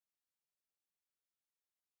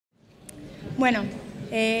Bueno,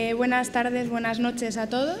 buenas tardes, buenas noches a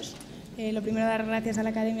todos. Lo primero, dar gracias a la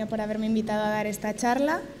Academia por haberme invitado a dar esta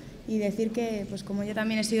charla y decir que, pues como yo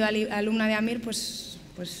también he sido alumna de AMIR, pues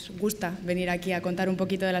gusta venir aquí a contar un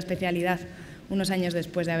poquito de la especialidad unos años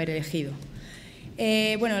después de haber elegido.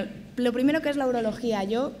 Bueno, lo primero que es la urología.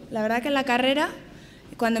 Yo, la verdad que en la carrera,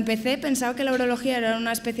 cuando empecé, pensaba que la urología era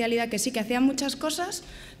una especialidad que sí, que hacía muchas cosas,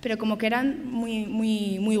 pero como que eran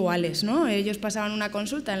muy iguales, ¿no? Ellos pasaban una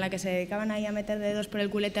consulta en la que se dedicaban ahí a meter dedos por el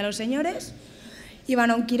culete a los señores,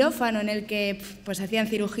 iban a un quirófano en el que pues hacían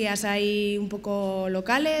cirugías ahí un poco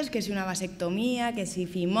locales, que si una vasectomía, que si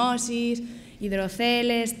fimosis,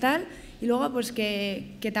 hidroceles, tal, y luego pues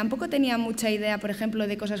que tampoco tenían mucha idea, por ejemplo,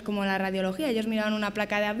 de cosas como la radiología. Ellos miraban una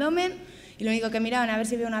placa de abdomen y lo único que miraban a ver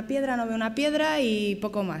si veo una piedra, no veo una piedra y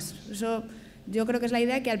poco más. Eso yo creo que es la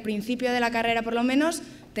idea que al principio de la carrera, por lo menos,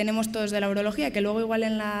 tenemos todos de la urología, que luego igual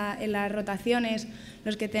en las rotaciones,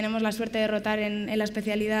 los que tenemos la suerte de rotar en la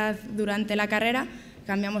especialidad durante la carrera,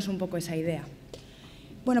 cambiamos un poco esa idea.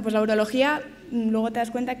 Bueno, pues la urología, luego te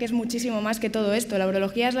das cuenta que es muchísimo más que todo esto. La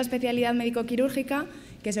urología es la especialidad médico-quirúrgica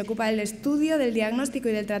que se ocupa del estudio, del diagnóstico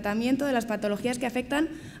y del tratamiento de las patologías que afectan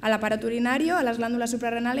al aparato urinario, a las glándulas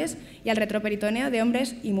suprarrenales y al retroperitoneo de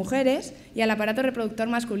hombres y mujeres y al aparato reproductor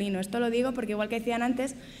masculino. Esto lo digo porque, igual que decían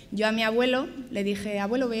antes, yo a mi abuelo le dije,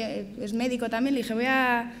 abuelo, es médico también, le dije, voy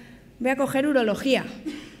a coger urología.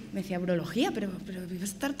 Me decía, ¿urología? Pero vas a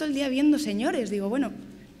estar todo el día viendo señores. Digo, bueno,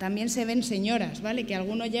 también se ven señoras, ¿vale? Que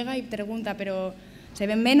alguno llega y pregunta, pero se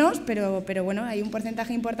ven menos, pero bueno, hay un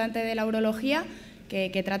porcentaje importante de la urología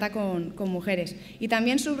que trata con mujeres. Y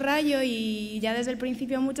también subrayo, y ya desde el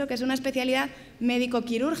principio mucho, que es una especialidad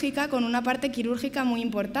médico-quirúrgica con una parte quirúrgica muy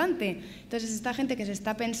importante. Entonces, esta gente que se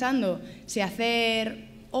está pensando si hacer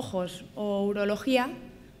ojos o urología,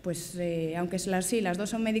 pues aunque las dos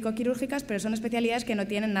son médico-quirúrgicas, pero son especialidades que no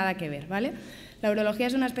tienen nada que ver, ¿vale? La urología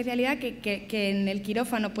es una especialidad que en el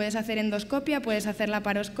quirófano puedes hacer endoscopia, puedes hacer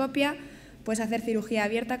laparoscopia, puedes hacer cirugía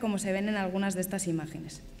abierta, como se ven en algunas de estas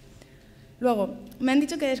imágenes. Luego, me han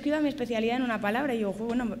dicho que describa mi especialidad en una palabra y yo,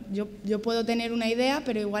 bueno, yo puedo tener una idea,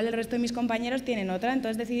 pero igual el resto de mis compañeros tienen otra.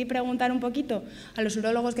 Entonces decidí preguntar un poquito a los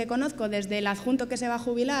urólogos que conozco, desde el adjunto que se va a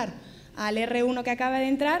jubilar al R1 que acaba de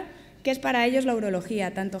entrar, qué es para ellos la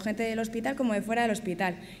urología, tanto gente del hospital como de fuera del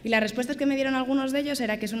hospital. Y las respuestas que me dieron algunos de ellos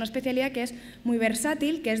era que es una especialidad que es muy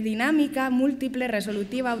versátil, que es dinámica, múltiple,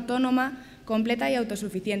 resolutiva, autónoma, completa y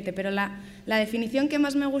autosuficiente. Pero la definición que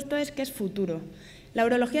más me gustó es que es futuro. La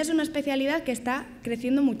urología es una especialidad que está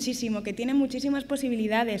creciendo muchísimo, que tiene muchísimas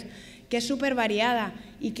posibilidades, que es súper variada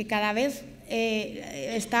y que cada vez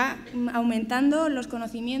está aumentando los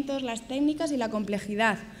conocimientos, las técnicas y la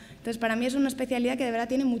complejidad. Entonces, para mí es una especialidad que de verdad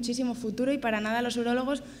tiene muchísimo futuro y para nada los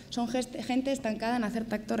urólogos son gente estancada en hacer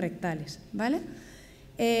tactos rectales, ¿vale?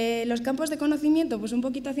 Los campos de conocimiento, pues un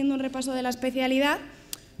poquito haciendo un repaso de la especialidad.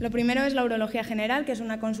 Lo primero es la urología general, que es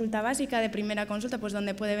una consulta básica de primera consulta, pues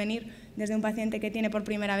donde puede venir desde un paciente que tiene por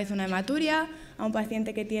primera vez una hematuria, a un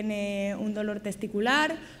paciente que tiene un dolor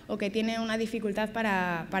testicular o que tiene una dificultad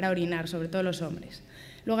para orinar, sobre todo los hombres.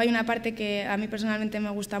 Luego hay una parte que a mí personalmente me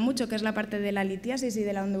gusta mucho, que es la parte de la litiasis y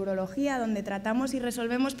de la endourología, donde tratamos y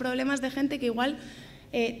resolvemos problemas de gente que igual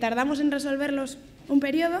tardamos en resolverlos un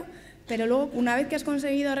periodo, pero luego, una vez que has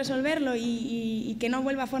conseguido resolverlo y que no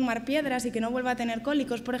vuelva a formar piedras y que no vuelva a tener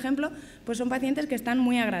cólicos, por ejemplo, pues son pacientes que están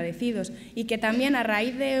muy agradecidos y que también, a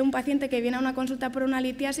raíz de un paciente que viene a una consulta por una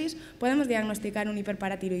litiasis, podemos diagnosticar un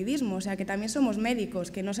hiperparatiroidismo, o sea que también somos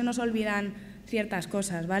médicos, que no se nos olvidan ciertas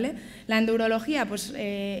cosas, ¿vale? La endourología, pues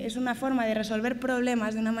es una forma de resolver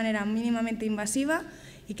problemas de una manera mínimamente invasiva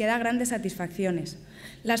y que da grandes satisfacciones.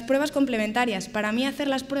 Las pruebas complementarias. Para mí, hacer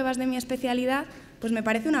las pruebas de mi especialidad pues me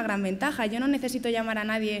parece una gran ventaja. Yo no necesito llamar a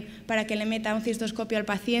nadie para que le meta un cistoscopio al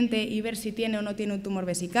paciente y ver si tiene o no tiene un tumor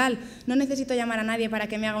vesical. No necesito llamar a nadie para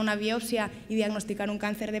que me haga una biopsia y diagnosticar un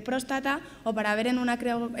cáncer de próstata, o para ver en una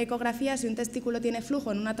ecografía si un testículo tiene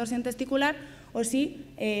flujo en una torsión testicular o si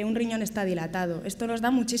un riñón está dilatado. Esto nos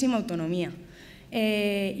da muchísima autonomía.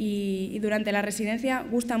 Y durante la residencia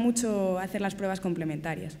gusta mucho hacer las pruebas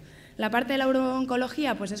complementarias. La parte de la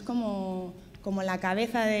urooncología pues es como la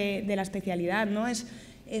cabeza de la especialidad, ¿no? Es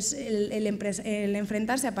el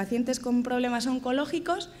enfrentarse a pacientes con problemas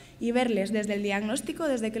oncológicos y verles desde el diagnóstico,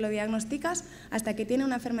 desde que lo diagnosticas, hasta que tiene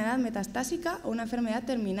una enfermedad metastásica o una enfermedad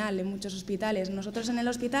terminal en muchos hospitales. Nosotros en el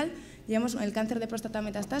hospital llevamos el cáncer de próstata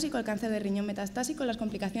metastásico, el cáncer de riñón metastásico, las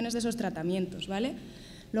complicaciones de esos tratamientos, ¿vale?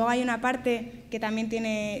 Luego hay una parte que también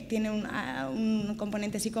tiene un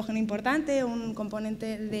componente psicógeno importante, un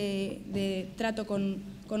componente de trato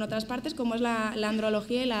con con otras partes, como es la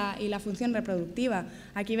andrología y la función reproductiva.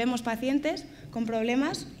 Aquí vemos pacientes con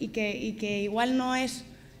problemas y que igual no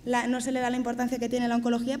se le da la importancia que tiene la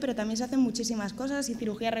oncología, pero también se hacen muchísimas cosas, y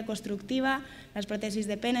cirugía reconstructiva, las prótesis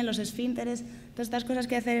de pene, los esfínteres, todas estas cosas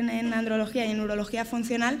que hacen en andrología y en urología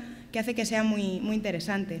funcional, que hace que sea muy, muy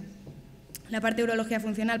interesante. La parte de urología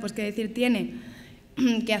funcional, pues qué decir tiene,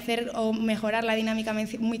 que hacer o mejorar la dinámica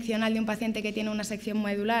miccional de un paciente que tiene una sección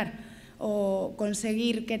medular, o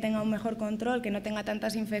conseguir que tenga un mejor control, que no tenga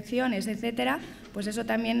tantas infecciones, etcétera, pues eso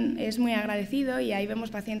también es muy agradecido, y ahí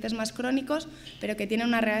vemos pacientes más crónicos, pero que tienen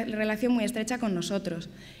una relación muy estrecha con nosotros.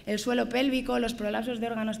 El suelo pélvico, los prolapsos de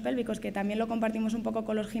órganos pélvicos, que también lo compartimos un poco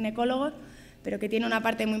con los ginecólogos, pero que tiene una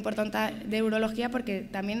parte muy importante de urología, porque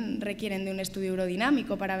también requieren de un estudio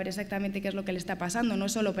urodinámico para ver exactamente qué es lo que le está pasando, no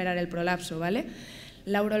solo operar el prolapso, ¿vale?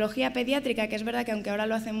 La urología pediátrica, que es verdad que aunque ahora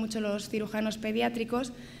lo hacen mucho los cirujanos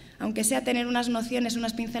pediátricos, aunque sea tener unas nociones,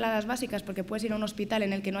 unas pinceladas básicas, porque puedes ir a un hospital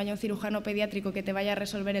en el que no haya un cirujano pediátrico que te vaya a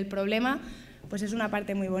resolver el problema, pues es una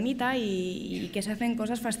parte muy bonita y que se hacen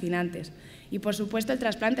cosas fascinantes. Y por supuesto el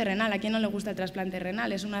trasplante renal. ¿A quién no le gusta el trasplante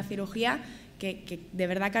renal? Es una cirugía que de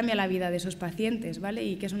verdad cambia la vida de esos pacientes, ¿vale?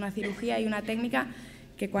 Y que es una cirugía y una técnica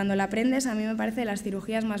que cuando la aprendes a mí me parece de las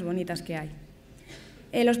cirugías más bonitas que hay.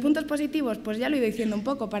 Los puntos positivos, pues ya lo he ido diciendo un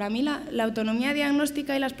poco. Para mí la autonomía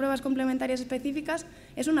diagnóstica y las pruebas complementarias específicas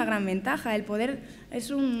es una gran ventaja. El poder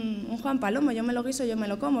es un Juan Palomo, yo me lo guiso, yo me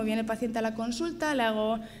lo como. Viene el paciente a la consulta, le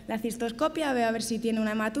hago la cistoscopia, veo a ver si tiene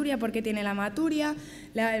una hematuria, por qué tiene la hematuria,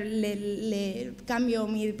 le cambio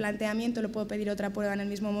mi planteamiento, le puedo pedir otra prueba en el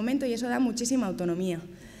mismo momento, y eso da muchísima autonomía.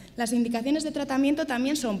 Las indicaciones de tratamiento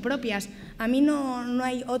también son propias. A mí no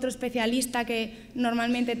hay otro especialista que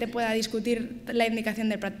normalmente te pueda discutir la indicación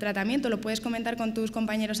del tratamiento. Lo puedes comentar con tus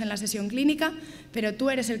compañeros en la sesión clínica, pero tú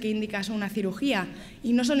eres el que indicas una cirugía.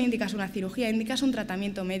 Y no solo indicas una cirugía, indicas un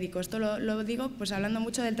tratamiento médico. Esto lo digo pues hablando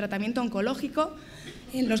mucho del tratamiento oncológico,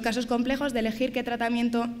 en los casos complejos, de elegir qué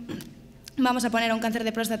tratamiento vamos a poner a un cáncer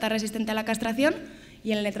de próstata resistente a la castración,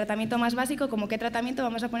 y en el tratamiento más básico, como qué tratamiento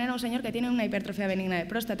vamos a poner a un señor que tiene una hipertrofia benigna de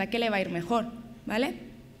próstata, ¿qué le va a ir mejor? ¿Vale?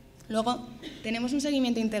 Luego, tenemos un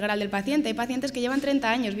seguimiento integral del paciente. Hay pacientes que llevan 30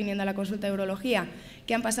 años viniendo a la consulta de urología,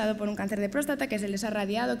 que han pasado por un cáncer de próstata, que se les ha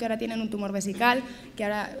radiado, que ahora tienen un tumor vesical, que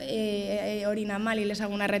ahora orinan mal y les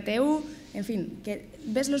hago una RTU, en fin, que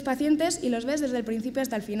ves los pacientes y los ves desde el principio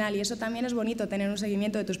hasta el final, y eso también es bonito, tener un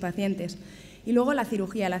seguimiento de tus pacientes. Y luego la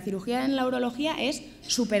cirugía. La cirugía en la urología es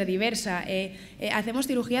súper diversa. Hacemos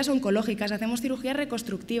cirugías oncológicas, hacemos cirugías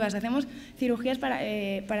reconstructivas, hacemos cirugías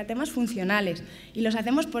para temas funcionales, y los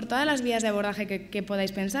hacemos por todas las vías de abordaje que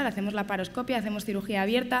podáis pensar. Hacemos laparoscopia, hacemos cirugía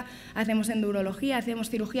abierta, hacemos endurología,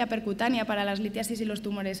 hacemos cirugía percutánea para las litiasis y los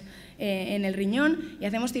tumores en el riñón, y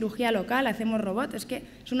hacemos cirugía local, hacemos robot. Es que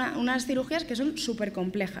son unas cirugías que son súper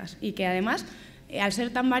complejas y que además, al ser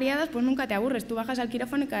tan variadas, pues nunca te aburres. Tú bajas al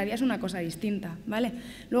quirófano y cada día es una cosa distinta, ¿vale?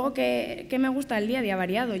 Luego, ¿qué me gusta? El día a día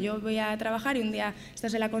variado. Yo voy a trabajar y un día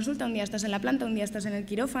estás en la consulta, un día estás en la planta, un día estás en el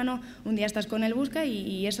quirófano, un día estás con el busca,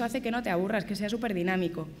 y eso hace que no te aburras, que sea súper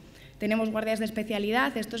dinámico. Tenemos guardias de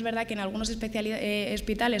especialidad. Esto es verdad que en algunos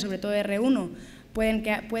hospitales, sobre todo R1,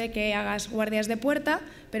 puede que hagas guardias de puerta,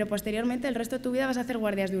 pero posteriormente el resto de tu vida vas a hacer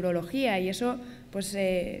guardias de urología, y eso pues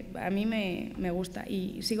a mí me gusta,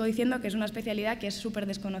 y sigo diciendo que es una especialidad que es súper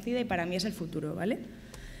desconocida y para mí es el futuro, ¿vale?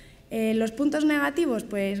 Los puntos negativos,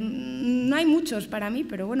 pues no hay muchos para mí,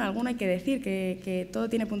 pero bueno, alguno hay que decir, que todo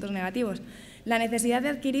tiene puntos negativos. La necesidad de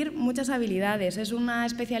adquirir muchas habilidades. Es una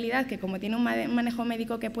especialidad que, como tiene un manejo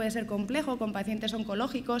médico que puede ser complejo, con pacientes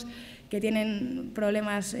oncológicos que tienen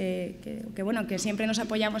problemas que siempre nos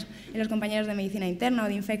apoyamos en los compañeros de medicina interna o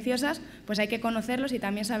de infecciosas, pues hay que conocerlos y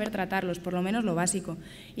también saber tratarlos, por lo menos lo básico.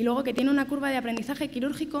 Y luego que tiene una curva de aprendizaje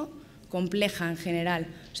quirúrgico compleja en general.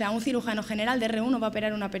 O sea, un cirujano general de R1 va a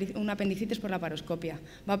operar una apendicitis por laparoscopia,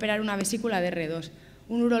 va a operar una vesícula de R2.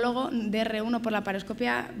 Un urólogo de R1 por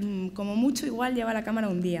laparoscopia, como mucho, igual lleva la cámara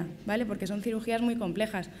un día, ¿vale? Porque son cirugías muy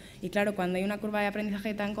complejas. Y claro, cuando hay una curva de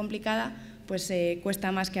aprendizaje tan complicada, pues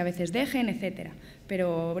cuesta más que a veces dejen, etcétera.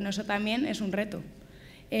 Pero bueno, eso también es un reto.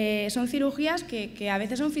 Son cirugías que a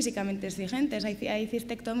veces son físicamente exigentes. Hay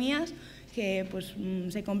cistectomías que pues,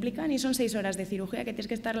 se complican y son 6 horas de cirugía que tienes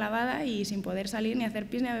que estar lavada y sin poder salir ni hacer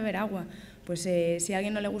pis ni a beber agua. Pues si a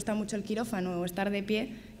alguien no le gusta mucho el quirófano o estar de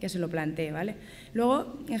pie, que se lo plantee, ¿vale?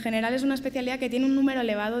 Luego, en general, es una especialidad que tiene un número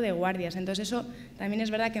elevado de guardias, entonces eso también es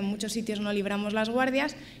verdad que en muchos sitios no libramos las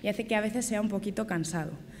guardias y hace que a veces sea un poquito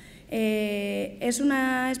cansado. Es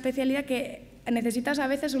una especialidad que necesitas a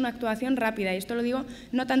veces una actuación rápida, y esto lo digo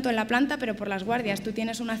no tanto en la planta, pero por las guardias. Tú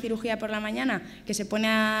tienes una cirugía por la mañana que se pone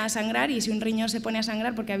a sangrar, y si un riñón se pone a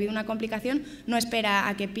sangrar porque ha habido una complicación, no espera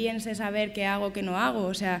a que pienses a ver qué hago, qué no hago.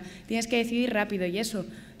 O sea, tienes que decidir rápido, y eso,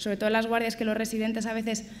 sobre todo en las guardias, que los residentes a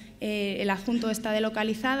veces el adjunto está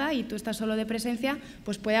delocalizada y tú estás solo de presencia,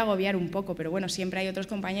 pues puede agobiar un poco, pero bueno, siempre hay otros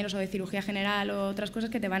compañeros o de cirugía general o otras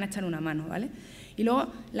cosas que te van a echar una mano, ¿vale? Y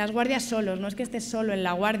luego, las guardias solos, no es que estés solo en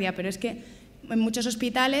la guardia, pero es que en muchos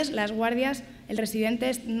hospitales, las guardias, el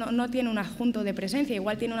residente no tiene un adjunto de presencia,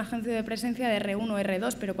 igual tiene un adjunto de presencia de R1 o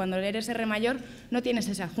R2, pero cuando eres R mayor no tienes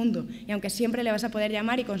ese adjunto. Y aunque siempre le vas a poder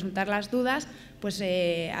llamar y consultar las dudas, pues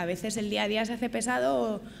a veces el día a día se hace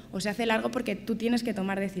pesado o se hace largo porque tú tienes que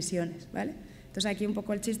tomar decisiones, ¿vale? Entonces aquí un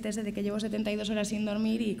poco el chiste ese de que llevo 72 horas sin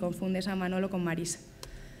dormir y confundes a Manolo con Marisa.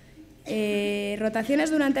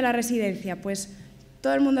 Rotaciones durante la residencia, pues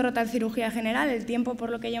todo el mundo rota en cirugía general. El tiempo, por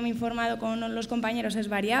lo que yo me he informado con los compañeros, es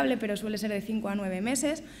variable, pero suele ser de 5 a 9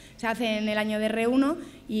 meses. Se hace en el año de R1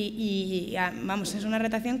 y vamos, es una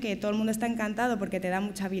rotación que todo el mundo está encantado porque te da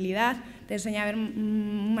mucha habilidad, te enseña a ver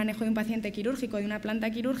un manejo de un paciente quirúrgico, de una planta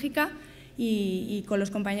quirúrgica, y con los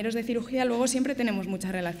compañeros de cirugía luego siempre tenemos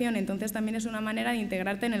mucha relación. Entonces también es una manera de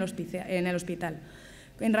integrarte en el hospital.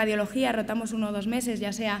 En radiología rotamos 1 o 2 meses,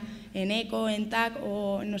 ya sea en eco, en TAC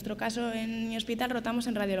o en nuestro caso en mi hospital rotamos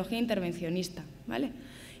en radiología intervencionista, ¿vale?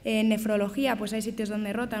 En nefrología pues hay sitios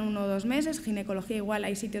donde rotan 1 o 2 meses, ginecología igual,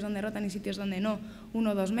 hay sitios donde rotan y sitios donde no,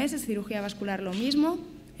 1 o 2 meses, cirugía vascular lo mismo,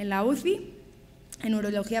 en la UCI, en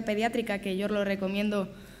urología pediátrica, que yo lo recomiendo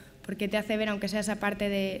porque te hace ver, aunque sea esa parte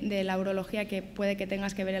de la urología que puede que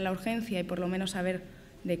tengas que ver en la urgencia y por lo menos saber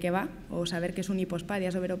de qué va, o saber qué es un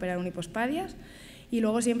hipospadias o ver operar un hipospadias. Y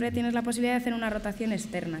luego siempre tienes la posibilidad de hacer una rotación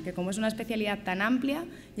externa, que como es una especialidad tan amplia,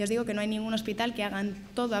 ya os digo que no hay ningún hospital que hagan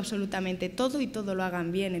todo, absolutamente todo, y todo lo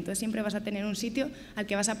hagan bien. Entonces siempre vas a tener un sitio al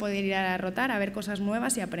que vas a poder ir a rotar, a ver cosas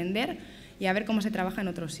nuevas y aprender y a ver cómo se trabaja en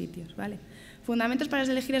otros sitios, ¿vale? Fundamentos para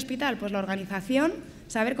elegir hospital, pues la organización,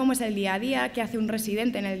 saber cómo es el día a día, qué hace un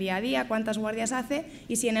residente en el día a día, cuántas guardias hace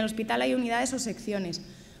y si en el hospital hay unidades o secciones.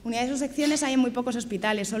 Unidades o secciones hay en muy pocos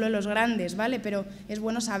hospitales, solo en los grandes, ¿vale? Pero es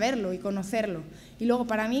bueno saberlo y conocerlo. Y luego,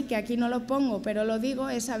 para mí, que aquí no lo pongo, pero lo digo,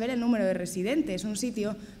 es saber el número de residentes. Un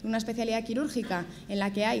sitio de una especialidad quirúrgica en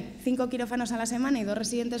la que hay 5 quirófanos a la semana y 2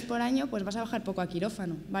 residentes por año, pues vas a bajar poco a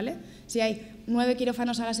quirófano, ¿vale? Si hay 9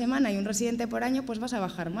 quirófanos a la semana y un residente por año, pues vas a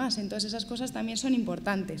bajar más. Entonces, esas cosas también son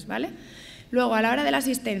importantes, ¿vale? Luego, a la hora de la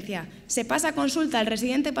asistencia, se pasa consulta, el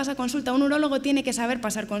residente pasa consulta, un urólogo tiene que saber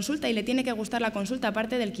pasar consulta y le tiene que gustar la consulta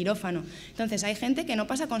aparte del quirófano. Entonces, hay gente que no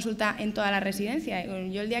pasa consulta en toda la residencia.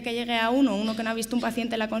 Yo el día que llegue a uno que no ha visto un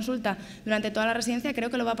paciente en la consulta durante toda la residencia, creo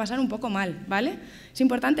que lo va a pasar un poco mal, ¿vale? Es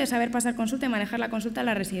importante saber pasar consulta y manejar la consulta en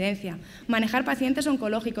la residencia. Manejar pacientes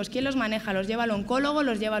oncológicos, ¿quién los maneja? Los lleva el oncólogo,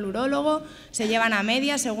 los lleva el urólogo, se llevan a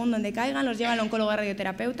medias según donde caigan, los lleva el oncólogo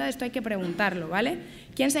radioterapeuta, esto hay que preguntarlo, ¿vale?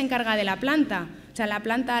 ¿Quién se encarga de la planta? O sea, ¿la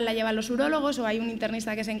planta la llevan los urólogos o hay un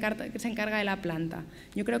internista que se encarga de la planta?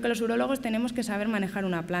 Yo creo que los urólogos tenemos que saber manejar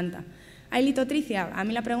una planta. ¿Hay litotricia? A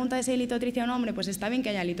mí la pregunta de si hay litotricia o no, hombre, pues está bien que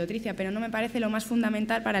haya litotricia, pero no me parece lo más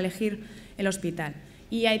fundamental para elegir el hospital.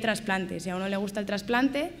 Y hay trasplantes. Si a uno le gusta el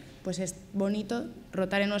trasplante, pues es bonito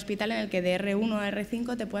rotar en un hospital en el que de R1 a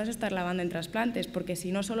R5 te puedas estar lavando en trasplantes, porque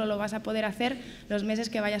si no, solo lo vas a poder hacer los meses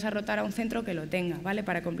que vayas a rotar a un centro que lo tenga, ¿vale?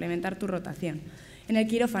 Para complementar tu rotación. En el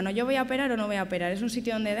quirófano, ¿yo voy a operar o no voy a operar? ¿Es un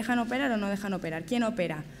sitio donde dejan operar o no dejan operar? ¿Quién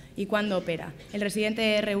opera y cuándo opera? ¿El residente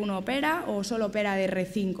de R1 opera o solo opera de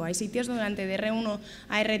R5? Hay sitios donde de R1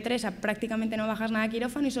 a R3 prácticamente no bajas nada a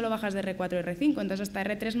quirófano y solo bajas de R4 a R5, entonces hasta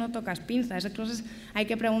R3 no tocas pinza. Esas cosas hay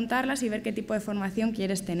que preguntarlas y ver qué tipo de formación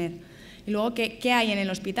quieres tener. Y luego, ¿qué hay en el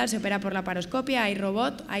hospital? ¿Se opera por laparoscopia? ¿Hay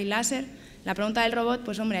robot? ¿Hay láser? La pregunta del robot,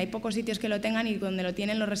 pues hombre, hay pocos sitios que lo tengan y donde lo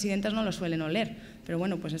tienen los residentes no lo suelen oler, pero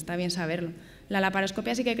bueno, pues está bien saberlo. La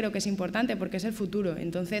laparoscopia sí que creo que es importante porque es el futuro,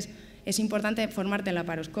 entonces es importante formarte en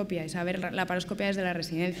laparoscopia y saber la laparoscopia desde la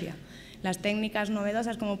residencia. Las técnicas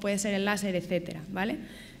novedosas como puede ser el láser, etcétera, ¿vale?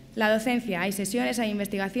 La docencia, hay sesiones, hay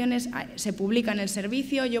investigaciones, se publica en el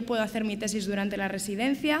servicio, yo puedo hacer mi tesis durante la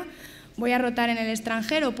residencia. ¿Voy a rotar en el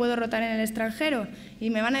extranjero? ¿Puedo rotar en el extranjero? ¿Y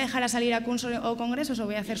me van a dejar a salir a cursos o congresos o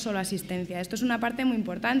voy a hacer solo asistencia? Esto es una parte muy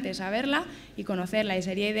importante, saberla y conocerla. Y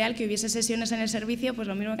sería ideal que hubiese sesiones en el servicio, pues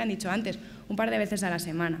lo mismo que han dicho antes, un par de veces a la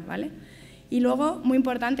semana, ¿vale? Y luego, muy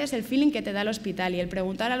importante, es el feeling que te da el hospital y el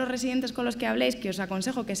preguntar a los residentes con los que habléis, que os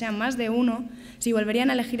aconsejo que sean más de uno, si volverían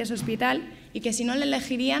a elegir ese hospital y que si no le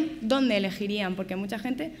elegirían, ¿dónde elegirían? Porque mucha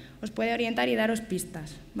gente os puede orientar y daros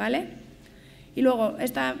pistas, ¿vale? Y luego,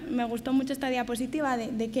 me gustó mucho esta diapositiva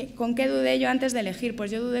de con qué dudé yo antes de elegir. Pues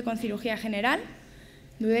yo dudé con cirugía general,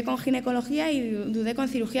 Dudé con ginecología y dudé con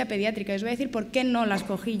cirugía pediátrica. Os voy a decir por qué no las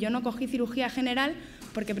cogí. Yo no cogí cirugía general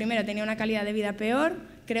porque primero tenía una calidad de vida peor,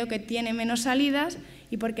 creo que tiene menos salidas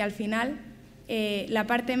y porque al final la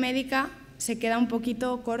parte médica se queda un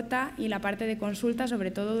poquito corta y la parte de consulta,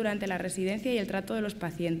 sobre todo durante la residencia y el trato de los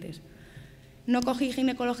pacientes. No cogí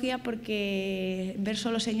ginecología porque ver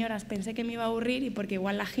solo señoras pensé que me iba a aburrir y porque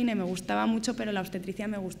igual la gine me gustaba mucho, pero la obstetricia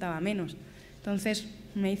me gustaba menos. Entonces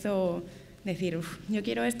me hizo decir, yo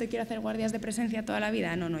quiero esto y quiero hacer guardias de presencia toda la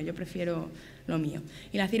vida. No, yo prefiero lo mío.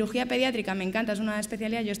 Y la cirugía pediátrica me encanta, es una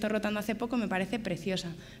especialidad, yo estoy rotando hace poco, me parece preciosa,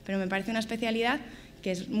 pero me parece una especialidad que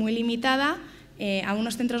es muy limitada a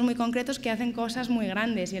unos centros muy concretos que hacen cosas muy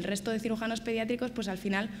grandes y el resto de cirujanos pediátricos pues al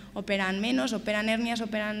final operan menos, operan hernias,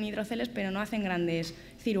 operan hidroceles, pero no hacen grandes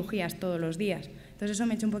cirugías todos los días. Entonces eso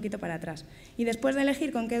me echa un poquito para atrás. Y después de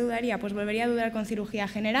elegir con qué dudaría, pues volvería a dudar con cirugía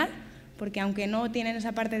general, porque aunque no tienen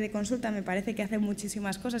esa parte de consulta, me parece que hacen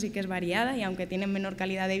muchísimas cosas y que es variada, y aunque tienen menor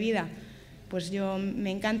calidad de vida, pues yo me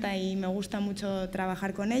encanta y me gusta mucho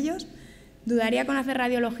trabajar con ellos. Dudaría con hacer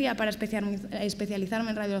radiología para especializarme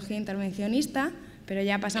en radiología intervencionista, pero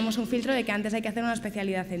ya pasamos un filtro de que antes hay que hacer una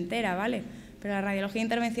especialidad entera, ¿vale? Pero la radiología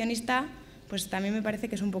intervencionista, pues también me parece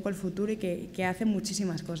que es un poco el futuro y que hace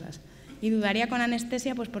muchísimas cosas. Y dudaría con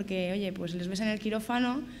anestesia, pues porque, oye, pues les ves en el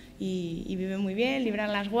quirófano y viven muy bien,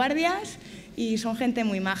 libran las guardias y son gente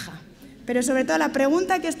muy maja. Pero sobre todo la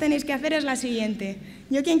pregunta que os tenéis que hacer es la siguiente.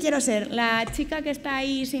 ¿Yo quién quiero ser? ¿La chica que está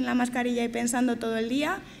ahí sin la mascarilla y pensando todo el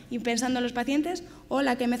día y pensando en los pacientes? ¿O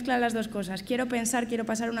la que mezcla las dos cosas? Quiero pensar, quiero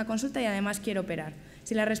pasar una consulta y además quiero operar.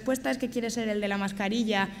 Si la respuesta es que quiere ser el de la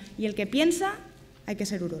mascarilla y el que piensa, hay que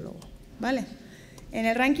ser urólogo, ¿vale? En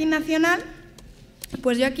el ranking nacional,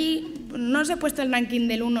 pues yo aquí no os he puesto el ranking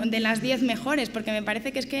de las 10 mejores, porque me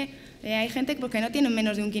parece que es que hay gente que no tiene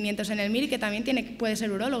menos de un 500 en el MIR y que también puede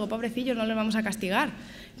ser urólogo, pobrecillos, no les vamos a castigar.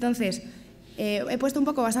 Entonces, he puesto un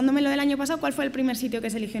poco, basándome en lo del año pasado, ¿cuál fue el primer sitio que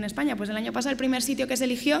se eligió en España? Pues el año pasado el primer sitio que se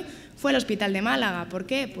eligió fue el Hospital de Málaga. ¿Por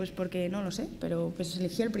qué? Pues porque no lo sé, pero pues se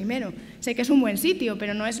eligió el primero. Sé que es un buen sitio,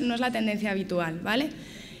 pero no es la tendencia habitual, ¿vale?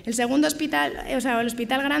 El segundo hospital, o sea, el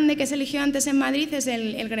hospital grande que se eligió antes en Madrid es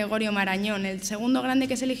el Gregorio Marañón. El segundo grande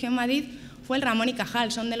que se eligió en Madrid fue el Ramón y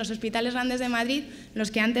Cajal. Son de los hospitales grandes de Madrid los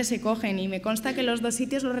que antes se cogen y me consta que los dos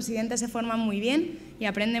sitios los residentes se forman muy bien y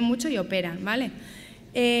aprenden mucho y operan, ¿vale?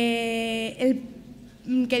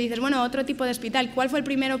 Que dices, bueno, otro tipo de hospital. ¿Cuál fue el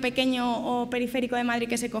primero pequeño o periférico de Madrid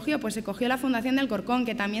que se cogió? Pues se cogió la Fundación del Corcón,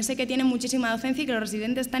 que también sé que tiene muchísima docencia y que los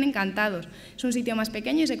residentes están encantados. Es un sitio más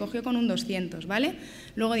pequeño y se cogió con un 200, ¿vale?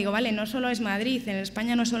 Luego digo, vale, no solo es Madrid, en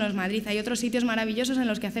España no solo es Madrid, hay otros sitios maravillosos en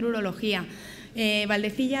los que hacer urología.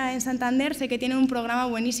 Valdecilla en Santander sé que tienen un programa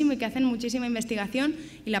buenísimo y que hacen muchísima investigación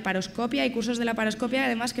y laparoscopia y cursos de laparoscopia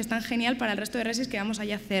además que están genial para el resto de resis que vamos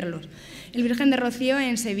allá a hacerlos. El Virgen de Rocío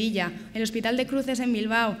en Sevilla, el Hospital de Cruces en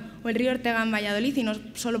Bilbao o el Río Ortega en Valladolid, y no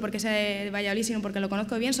solo porque sea de Valladolid sino porque lo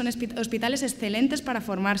conozco bien, son hospitales excelentes para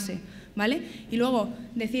formarse, ¿vale? Y luego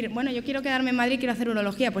decir, bueno, yo quiero quedarme en Madrid, quiero hacer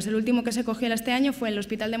urología, pues el último que se cogió este año fue el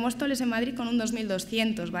Hospital de Móstoles en Madrid con un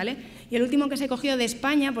 2200, ¿vale? Y el último que se cogió de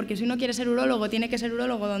España, porque si uno quiere ser urólogo tiene que ser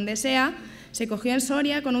urólogo donde sea, se cogió en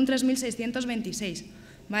Soria con un 3626,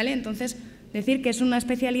 ¿vale? Entonces, decir que es una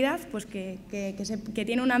especialidad pues que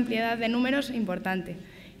tiene una ampliedad de números importante.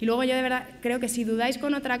 Y luego yo de verdad creo que si dudáis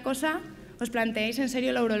con otra cosa, os planteéis en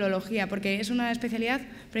serio la urología, porque es una especialidad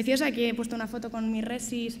preciosa. Aquí he puesto una foto con mi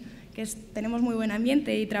resis, que tenemos muy buen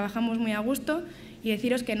ambiente y trabajamos muy a gusto, y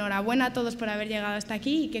deciros que enhorabuena a todos por haber llegado hasta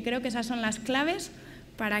aquí y que creo que esas son las claves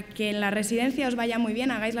para que en la residencia os vaya muy bien,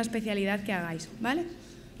 hagáis la especialidad que hagáis, ¿vale?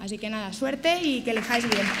 Así que nada, suerte y que elijáis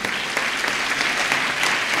bien.